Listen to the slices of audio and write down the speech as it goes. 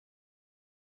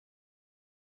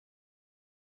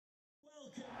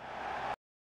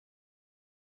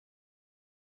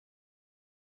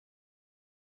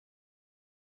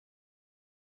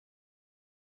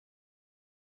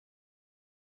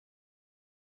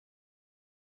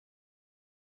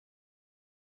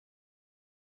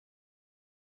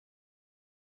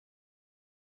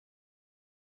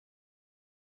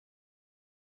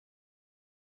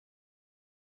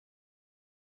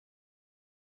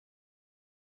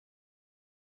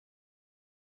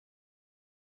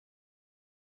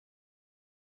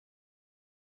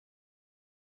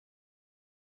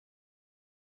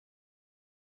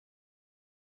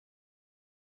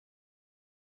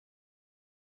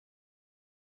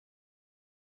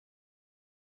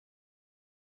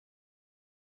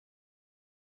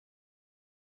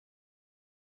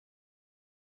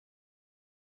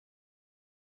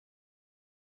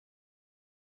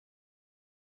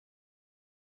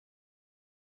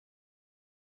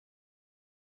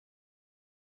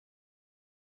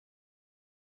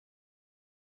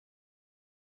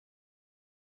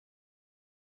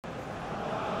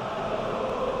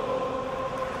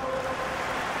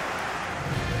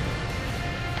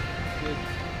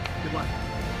Good luck.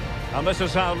 And this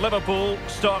is how Liverpool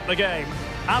start the game.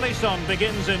 Alisson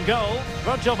begins in goal.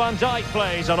 Virgil van Dijk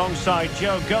plays alongside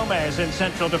Joe Gomez in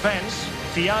central defence.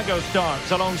 Thiago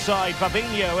starts alongside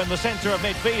Fabinho in the centre of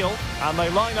midfield. And they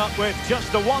line up with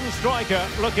just the one striker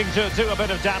looking to do a bit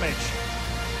of damage.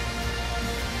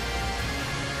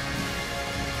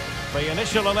 The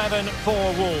initial 11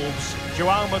 for Wolves.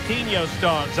 João Moutinho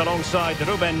starts alongside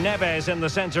Ruben Neves in the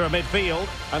centre of midfield.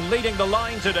 And leading the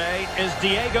line today is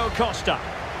Diego Costa.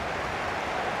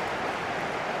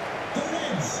 The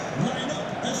Reds line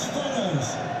up as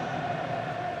follows.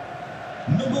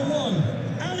 Number 1,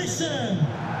 Alisson.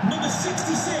 Number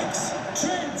 66,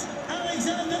 Trent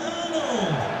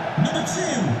Alexander-Arnold. Number 2,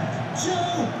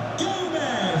 Joe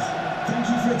Gomez. Thank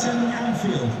you for attending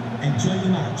Anfield. Enjoy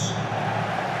your match.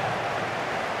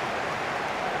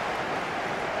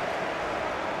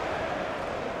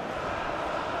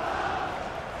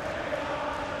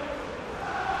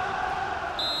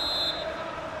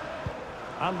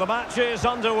 And the match is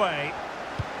underway.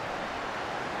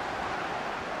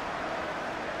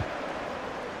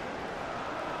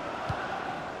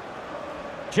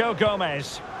 Joe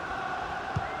Gomez.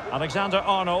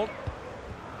 Alexander-Arnold.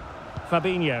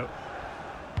 Fabinho.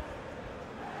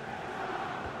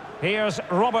 Here's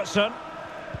Robertson.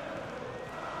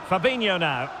 Fabinho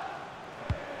now.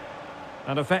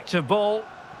 An effective ball.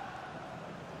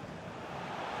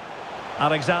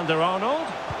 Alexander-Arnold.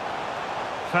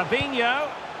 Fabinho.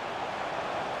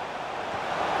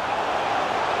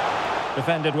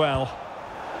 Defended well.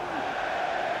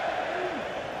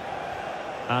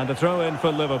 And a throw-in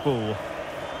for Liverpool.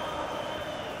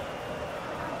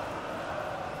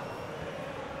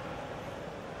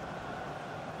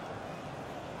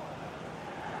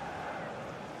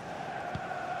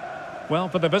 Well,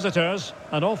 for the visitors,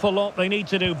 an awful lot they need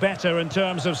to do better in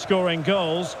terms of scoring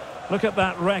goals. Look at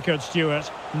that record,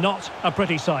 Stuart. Not a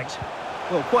pretty sight.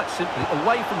 Well, quite simply,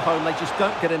 away from home, they just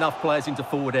don't get enough players into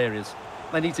forward areas.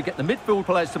 They need to get the midfield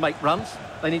players to make runs.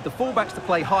 They need the fullbacks to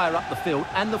play higher up the field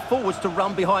and the forwards to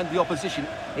run behind the opposition.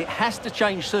 It has to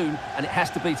change soon, and it has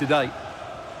to be today.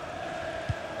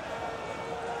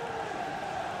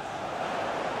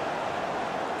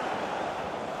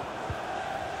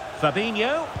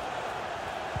 Fabinho.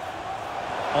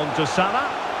 On to Salah.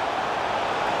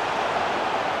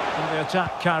 And the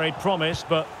attack carried promise,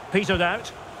 but petered out.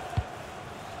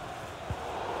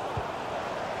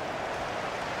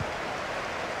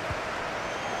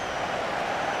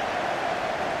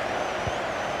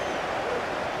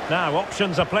 Now,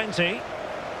 options are plenty.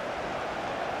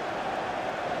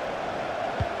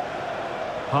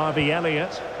 Harvey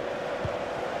Elliott.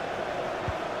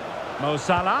 Mo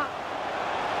Salah.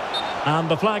 And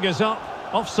the flag is up.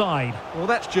 Offside. Well,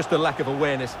 that's just a lack of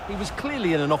awareness. He was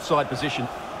clearly in an offside position.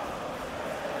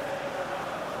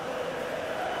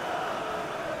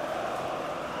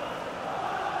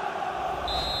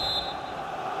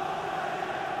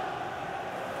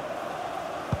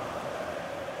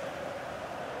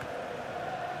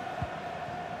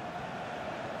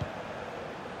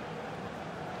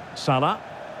 Salah.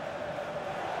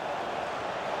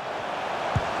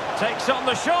 Takes on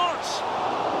the shots.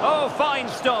 Oh, fine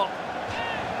stop.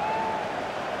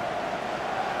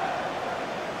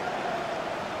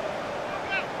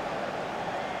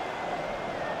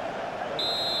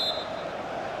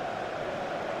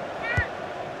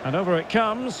 And over it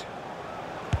comes.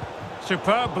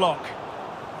 Superb block.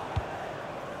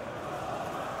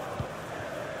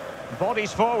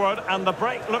 Bodies forward and the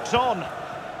break looks on.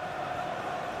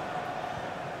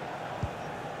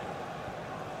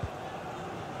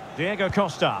 Diego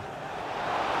Costa.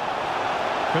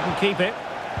 Couldn't keep it.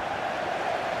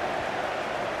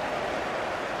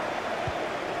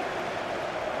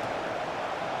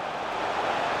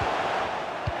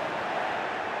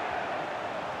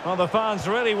 Well, the fans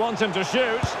really want him to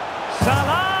shoot.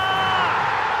 Salah!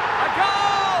 A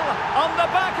goal! On the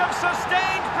back of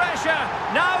sustained pressure.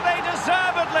 Now they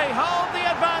deservedly hold the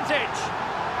advantage.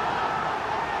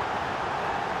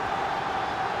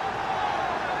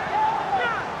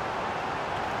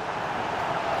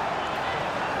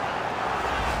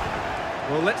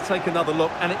 Well, let's take another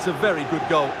look, and it's a very good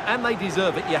goal. And they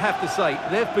deserve it, you have to say.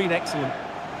 They've been excellent.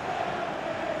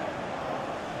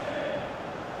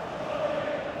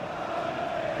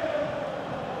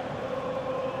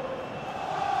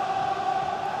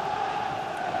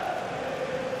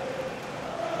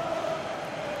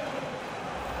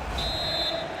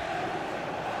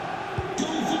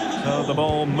 So the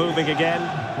ball moving again.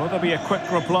 Will there be a quick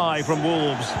reply from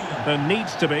Wolves? There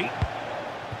needs to be.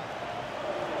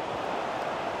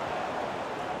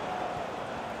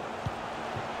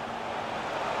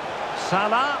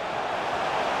 Salah.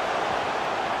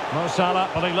 Mo Salah,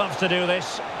 well, he loves to do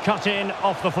this. Cut in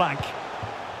off the flank.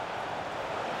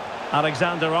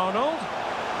 Alexander-Arnold.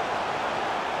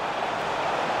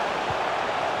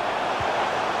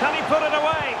 Can he put it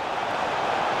away?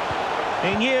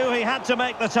 He knew he had to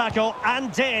make the tackle,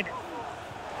 and did.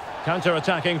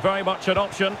 Counter-attacking, very much an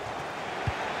option.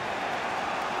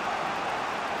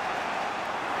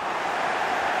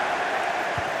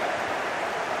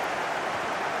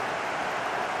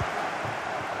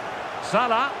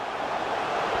 Salah.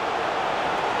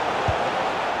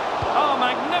 Oh,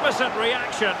 magnificent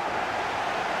reaction.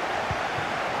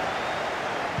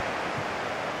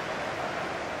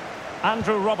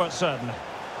 Andrew Robertson.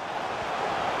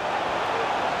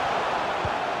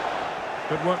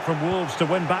 Good work from Wolves to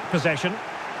win back possession.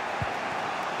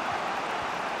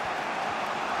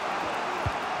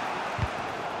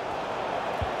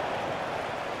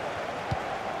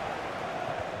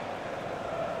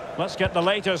 Let's get the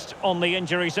latest on the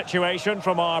injury situation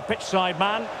from our pitchside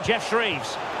man, Jeff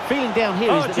Shreves. Feeling down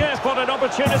here. Oh, Jeff, what an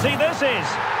opportunity this is.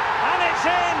 And it's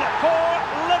in for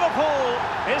Liverpool.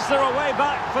 Is there a way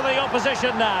back for the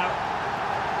opposition now?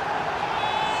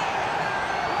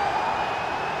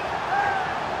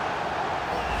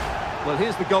 Well,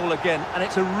 here's the goal again, and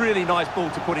it's a really nice ball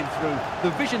to put him through.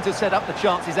 The vision to set up the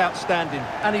chance is outstanding,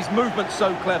 and his movement's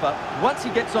so clever. Once he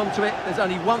gets onto it, there's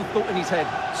only one thought in his head: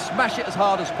 smash it as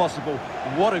hard as possible.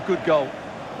 What a good goal.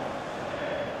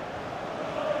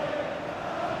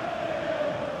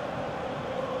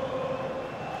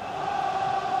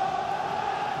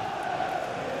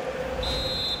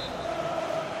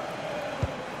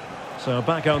 So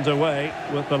back underway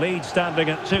with the lead standing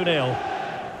at 2-0.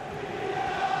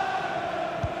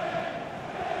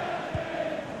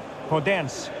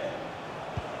 Podence.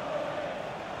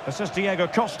 This is Diego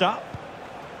Costa.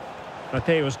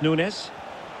 Mateus Nunes.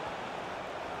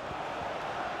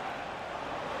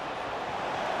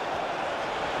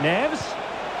 Neves.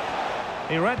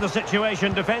 He read the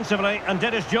situation defensively and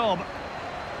did his job.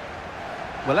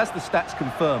 Well, as the stats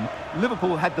confirm,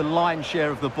 Liverpool had the lion's share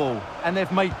of the ball, and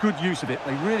they've made good use of it.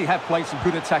 They really have played some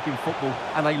good attacking football,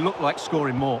 and they look like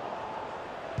scoring more.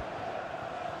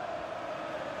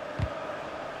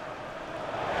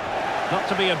 Not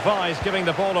to be advised giving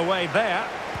the ball away there.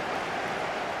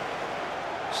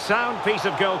 Sound piece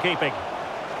of goalkeeping.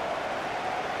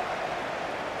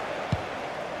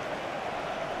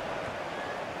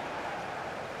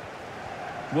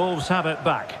 Wolves have it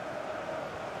back.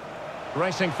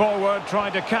 Racing forward,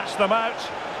 trying to catch them out.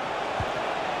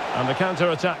 And the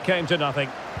counter-attack came to nothing.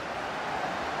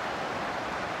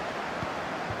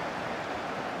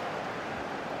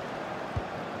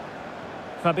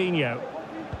 Fabinho.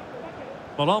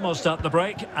 Well, almost at the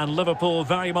break, and Liverpool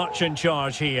very much in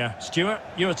charge here. Stuart,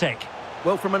 your take.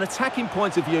 Well, from an attacking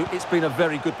point of view, it's been a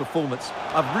very good performance.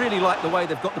 I've really liked the way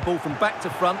they've got the ball from back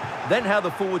to front, then how the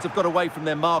forwards have got away from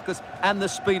their markers, and the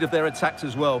speed of their attacks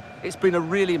as well. It's been a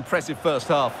really impressive first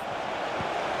half.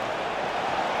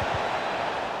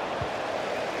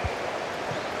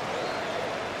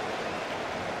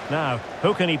 Now,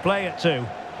 who can he play it to?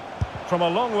 From a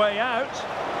long way out,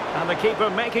 and the keeper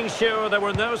making sure there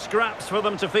were no scraps for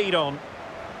them to feed on.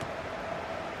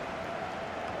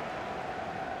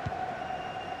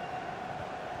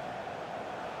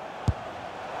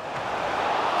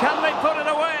 Can they put it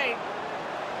away?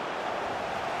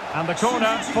 And the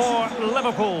corner for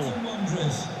Liverpool.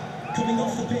 Coming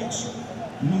off the pitch.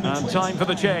 And time for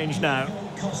the change now.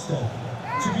 Costa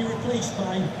to be replaced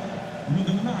by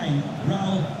number 9,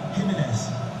 Raul Jimenez.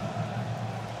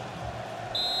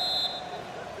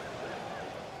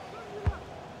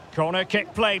 Corner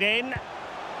kick played in.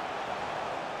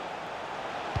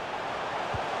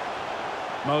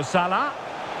 Mo Salah.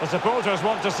 The supporters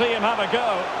want to see him have a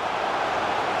go.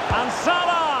 And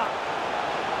Salah!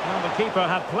 Well, the keeper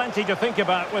had plenty to think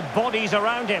about with bodies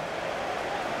around him.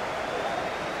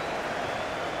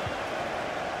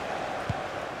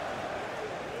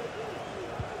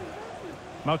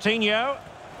 Moutinho.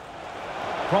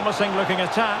 Promising looking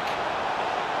attack.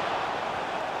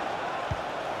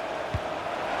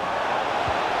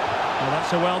 Well,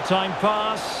 that's a well-timed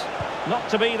pass. Not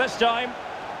to be this time.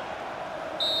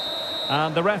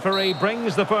 And the referee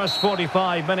brings the first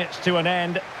 45 minutes to an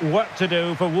end. Work to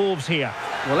do for Wolves here.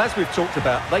 Well, as we've talked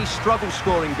about, they struggle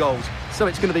scoring goals, so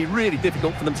it's going to be really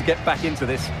difficult for them to get back into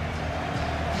this.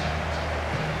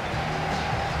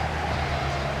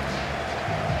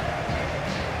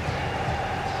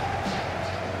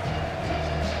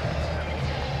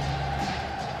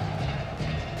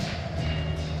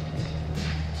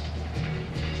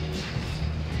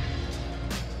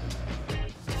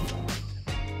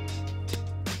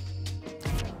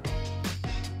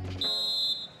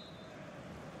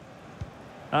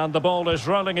 And the ball is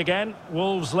rolling again.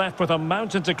 Wolves left with a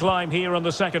mountain to climb here in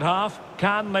the second half.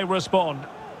 Can they respond?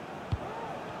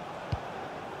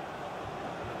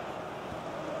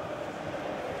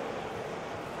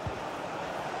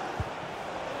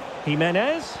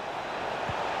 Jimenez.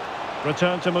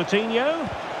 Return to Moutinho.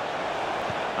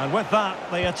 And with that,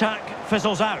 the attack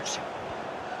fizzles out.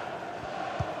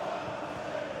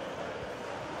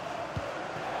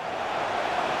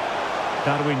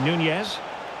 Darwin Núñez.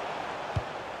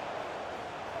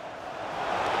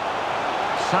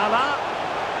 Salah.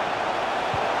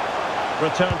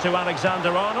 Return to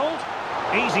Alexander-Arnold.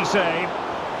 Easy save.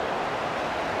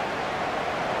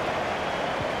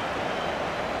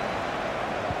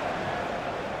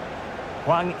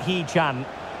 Hwang Hee-chan.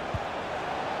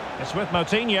 It's with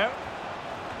Moutinho.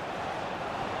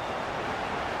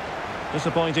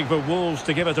 Disappointing for Wolves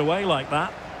to give it away like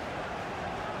that.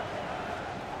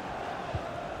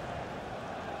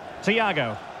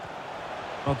 Thiago.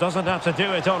 Well, doesn't have to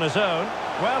do it on his own.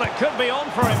 Well, it could be on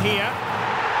for him here.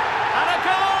 And a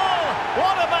goal!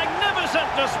 What a magnificent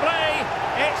display!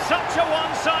 It's such a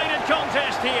one-sided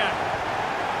contest here.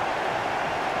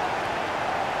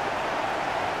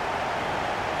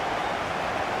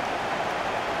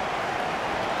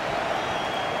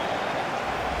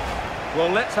 Well,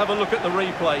 let's have a look at the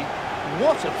replay.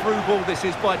 What a through ball this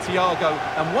is by Thiago,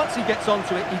 and once he gets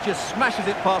onto it, he just smashes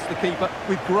it past the keeper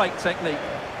with great technique.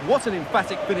 What an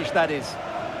emphatic finish that is.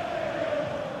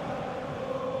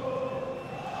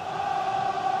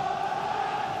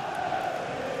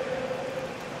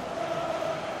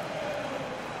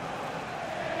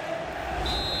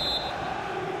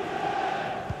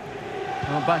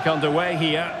 Well, back underway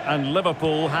here, and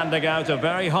Liverpool handing out a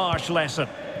very harsh lesson.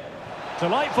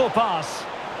 Delightful pass.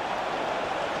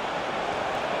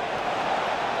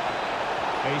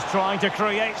 He's trying to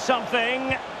create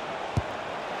something.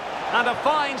 And a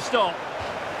fine stop.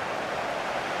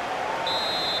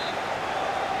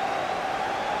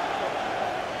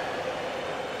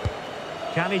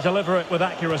 Can he deliver it with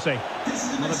accuracy?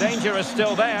 Well, the danger is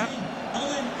still there.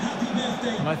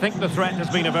 And I think the threat has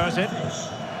been averted.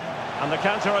 And the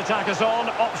counter-attack is on.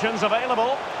 Options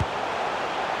available.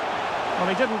 Well,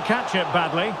 he didn't catch it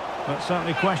badly, but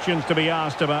certainly questions to be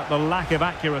asked about the lack of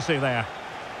accuracy there.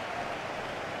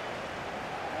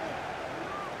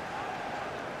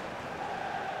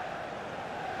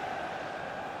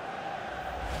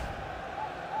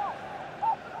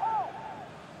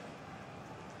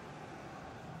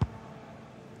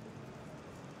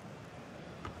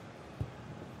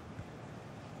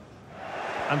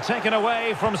 And taken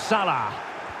away from Salah.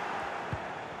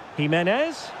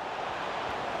 Jimenez.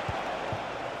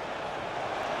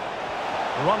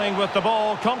 Running with the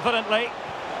ball confidently.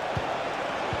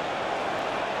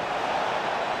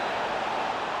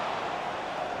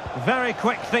 Very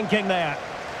quick thinking there.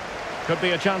 Could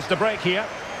be a chance to break here.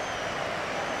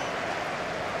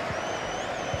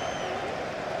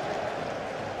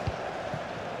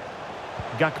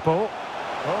 Gakpo.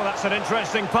 Oh, that's an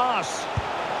interesting pass.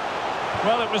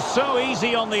 Well, it was so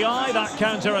easy on the eye, that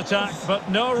counter-attack, but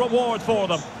no reward for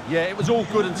them. Yeah, it was all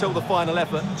good until the final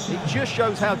effort. It just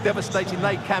shows how devastating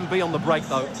they can be on the break,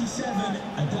 though. 27,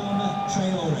 Adama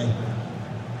Traore.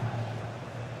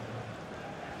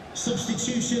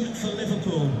 Substitution for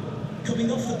Liverpool.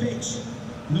 Coming off the pitch,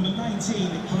 number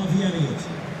 19, Harvey Elliott.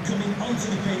 Coming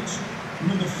onto the pitch,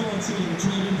 number 14,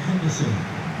 Jordan Henderson.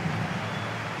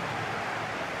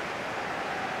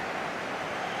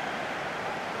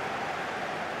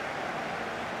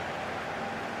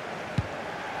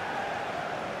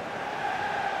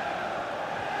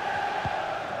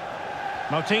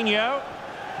 Moutinho.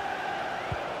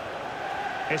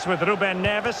 It's with Ruben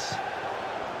Neves.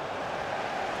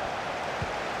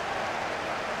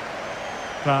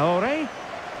 Traore.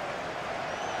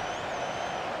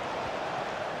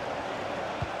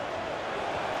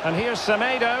 And here's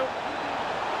Semedo.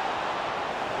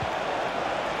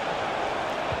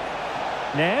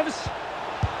 Neves.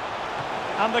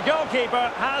 And the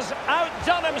goalkeeper has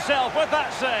outdone himself with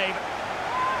that save.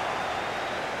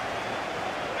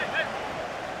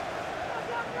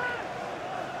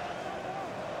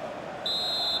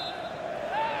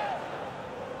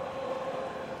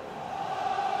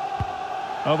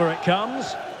 Over it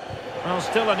comes. Well,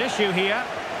 still an issue here.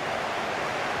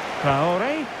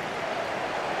 Traore.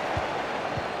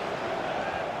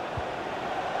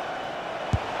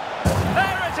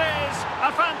 There it is!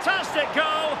 A fantastic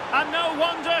goal, and no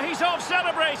wonder he's off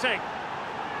celebrating.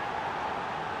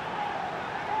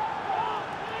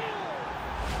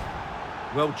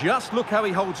 Well, just look how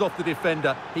he holds off the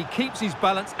defender. He keeps his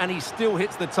balance and he still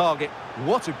hits the target.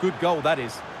 What a good goal that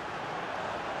is.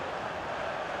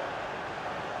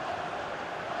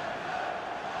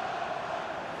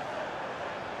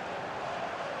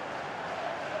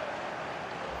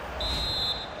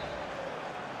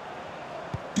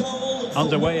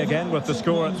 Underway again with the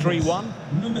score at 3-1.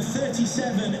 Number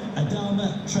 37,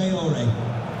 Adama Traore.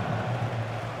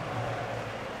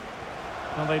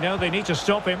 Well, they know they need to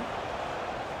stop him.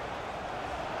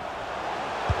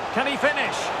 Can he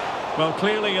finish? Well,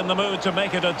 clearly in the mood to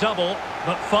make it a double,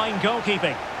 but fine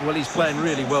goalkeeping. Well, he's playing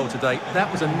really well today. That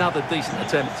was another decent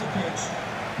attempt.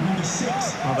 Number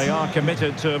 6. Well, they are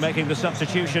committed to making the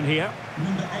substitution here.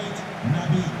 Number 8,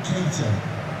 Naby Keita.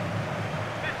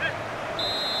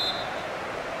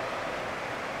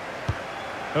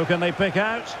 Who can they pick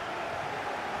out?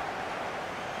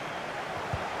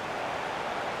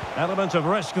 Element of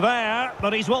risk there,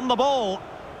 but he's won the ball.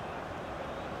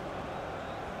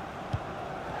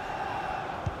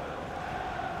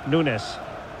 Nunes.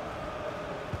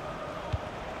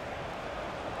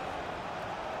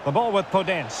 The ball with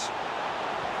Podence.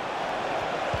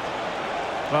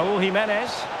 Raúl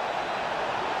Jimenez.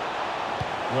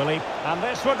 Willie. And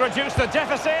this would reduce the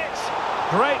deficit.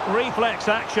 Great reflex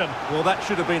action. Well, that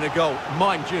should have been a goal.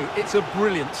 Mind you, it's a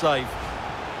brilliant save.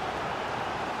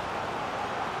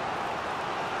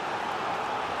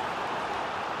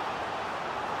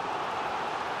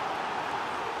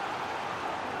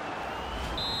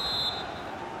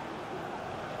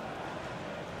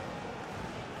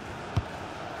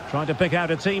 Trying to pick out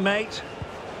a teammate.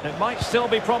 It might still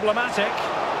be problematic.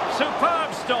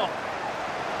 Superb stop.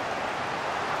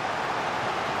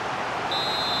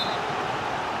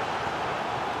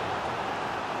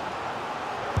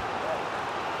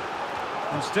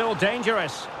 And still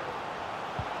dangerous.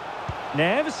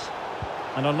 Neves.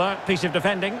 An alert piece of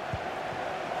defending.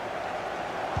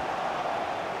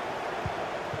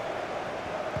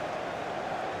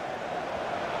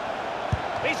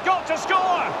 He's got to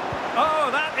score! Oh,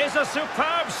 that is a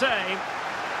superb save.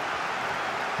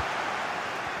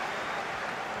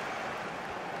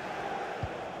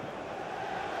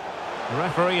 The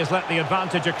referee has let the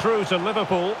advantage accrue to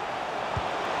Liverpool.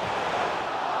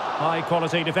 High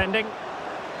quality defending.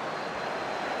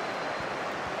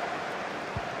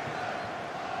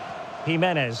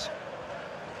 Jimenez.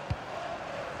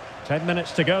 10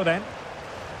 minutes to go then.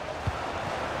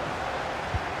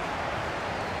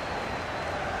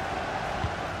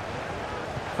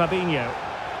 Fabinho.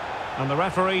 And the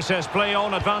referee says play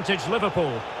on, advantage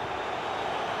Liverpool.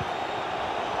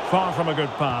 Far from a good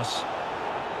pass.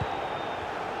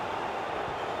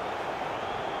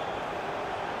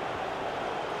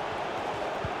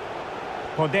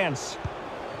 Podence.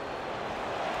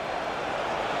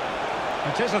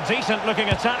 It is a decent looking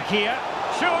attack here.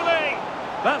 Surely!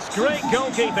 That's great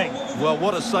goalkeeping. Well,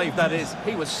 what a save that is.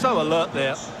 He was so alert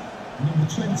there.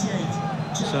 Number 28.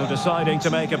 So deciding to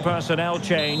make a personnel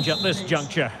change at this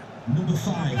juncture. Number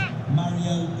 5,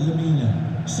 Mario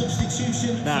Lemina.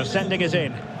 Substitution. Now sending it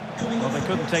in. Well, they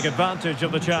couldn't take advantage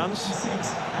of the chance.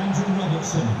 6, Andrew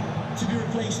Robertson. To be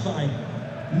replaced by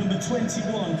number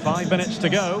 21. 5 minutes to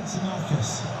go.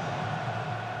 Marcus.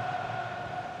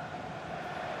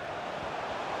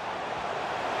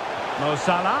 Mo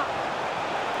Salah.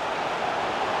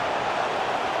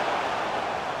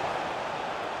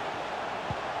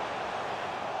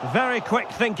 Very quick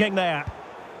thinking there.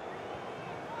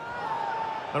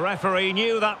 The referee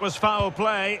knew that was foul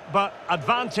play, but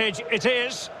advantage it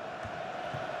is.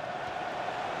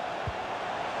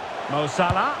 Mo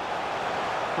Salah.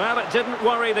 Well, it didn't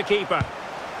worry the keeper.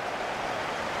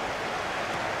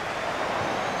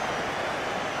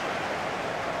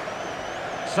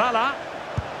 Salah.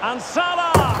 And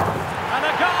Salah! And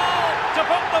a goal to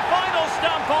put the final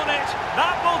stamp on it.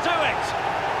 That will do it.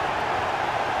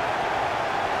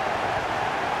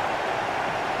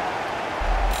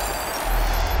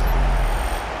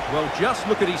 Well, just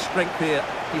look at his strength here.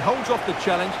 He holds off the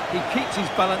challenge, he keeps his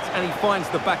balance, and he finds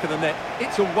the back of the net.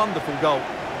 It's a wonderful goal.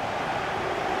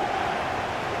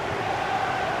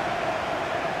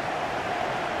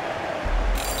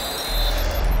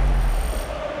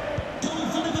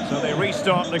 So they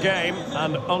restart the game,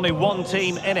 and only one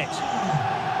team in it.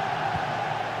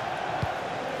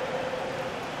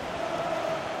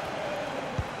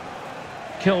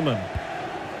 Kilman.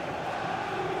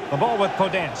 The ball with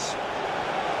Podence.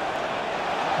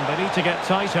 And they need to get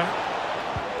tighter,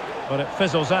 but it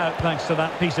fizzles out thanks to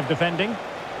that piece of defending.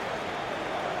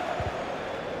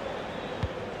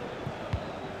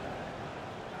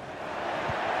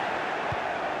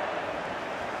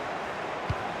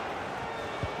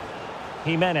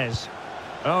 Jimenez.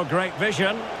 Oh, great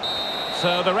vision.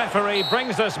 So the referee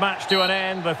brings this match to an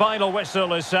end. The final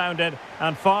whistle is sounded,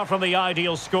 and far from the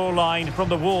ideal scoreline from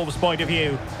the Wolves' point of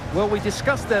view. Well, we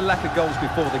discussed their lack of goals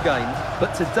before the game,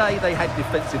 but today they had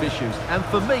defensive issues. And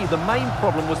for me, the main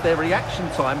problem was their reaction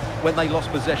time when they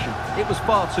lost possession. It was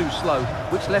far too slow,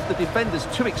 which left the defenders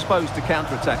too exposed to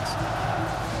counter-attacks.